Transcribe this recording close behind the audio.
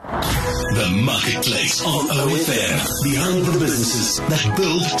The Marketplace on OFM. Behind the businesses that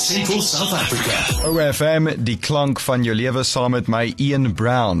build Central South Africa. OFM, die klank van jou lewe saam met my Ian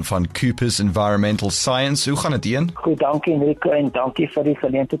Brown van Coopers Environmental Science. Hoe gaan het, Ian? Goed, dankie Enrico en dankie vir die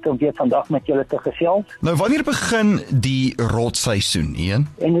geleentheid om weer vandag met julle te gesels. Nou, wanneer begin die rotseisoen, Ian?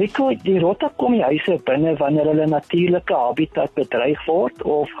 Enrico, die rotte kom die huise binne wanneer hulle natuurlike habitat bedreig word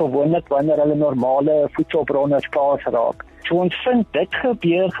of gewoonlik wanneer hulle normale voedselbronne skaars raak. So ons vind dit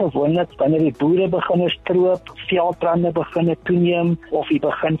gebeur gewoonlik wanneer die boere begin stroop, veldbrande begin toeneem of die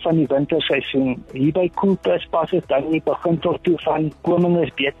begin van die winterseisoen. Hier by Coopers pas dit dan die begin tot toe van koming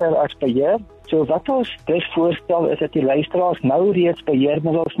is beter as beheer. So wat ons dus voorstel is dat die luisteraars nou reeds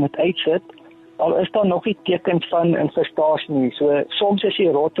beheermiddels moet uitsit, al is daar nog nie tekens van infestasie nie. So soms is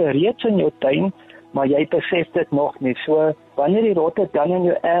die rotte reeds in jou tuin, maar jy besef dit nog nie. So wanneer die rotte dan in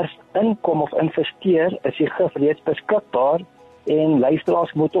jou erf inkom of investeer, is die gif reeds beskikbaar en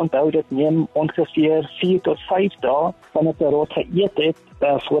luisteraars moet onthou dit neem ongeveer 4 tot 5 dae vanaf die rot geëet het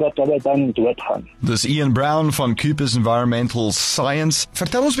voordat hulle dan doodgaan. Dis Ian Brown van Coopers Environmental Science.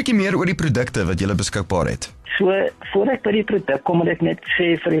 Vertel ons 'n bietjie meer oor die produkte wat julle beskikbaar het. So, voor ek by die produk kom, moet ek net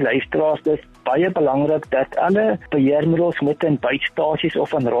sê vir die luisteraars, dit is baie belangrik dat alle beheermiddels moet in bytstasies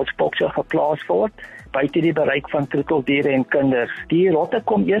of in rotsbokse geplaas word, buite die bereik van troeteldiere en kinders. Die rotte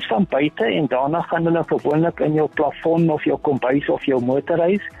kom eers van buite en daarna gaan hulle gewoonlik in jou plafon of jou kombuis of jou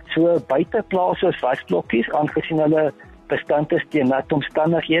motorhuis. So buite plaas soos wasblokkies, aangesien hulle bestand is teen nat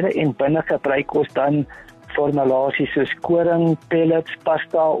omstandighede, en binne gebruik ons dan formulasies soos koring, pellets,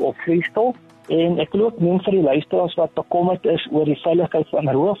 pasta of vloeistof. En ek wil ook noem vir die luisteraars wat bekommerd is oor die veiligheid van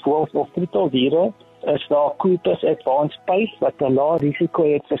roofvoëls of troeteldiere, is daar Coopers Advanced Spice wat 'n lae risiko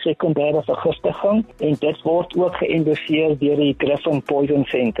het vir sekondêre vergiftiging en dit word ook geëndoseer deur die Griffin Poison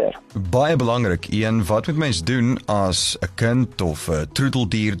Center. Baie belangrik, Ian, wat moet mens doen as 'n kind of 'n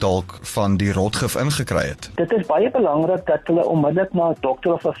troeteldier dalk van die rotgif ingekry het? Dit is baie belangrik dat hulle onmiddellik na 'n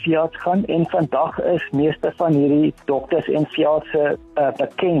dokter of 'n veearts gaan en vandag is meeste van hierdie dokters en veeartse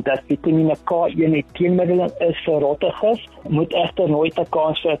bekend dat Vitamiene K1 die teenmiddel is vir rottegif. Moet egter nooit 'n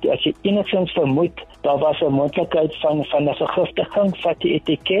kans vat as jy enigstens vermoed daar was 'n moontlikheid van 'n vergiftiging, vat die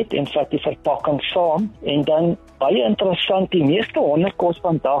etiket en vat die verpakking saam. En dan baie interessant, die meeste hondekos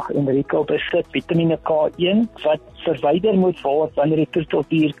vandag, Enrico, besit Vitamiene K1 wat verwyder moet word wanneer die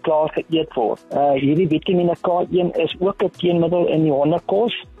troeteldier klaar geëet word. Hierdie Vitamiene K1 is ook 'n teenmiddel in die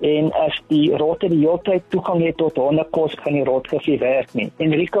hondekos en as die rotte die hele tyd toegang het tot hondekos, gaan die rotgif nie werk nie.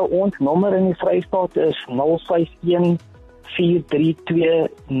 Enrico, ons nommer in die Vrystaat is 051 432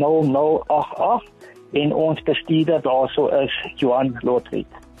 0088 en ons bestuurder daarso is Johan Lotriet.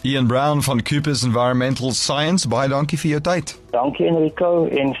 Ian Brown van Coopers Environmental Science, baie dankie vir jou tyd. Dankie Enrico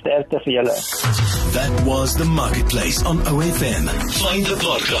en sterkte vir julle. That was The Marketplace on OFM. Find the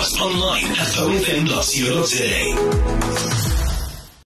podcast online at ofm.co.za.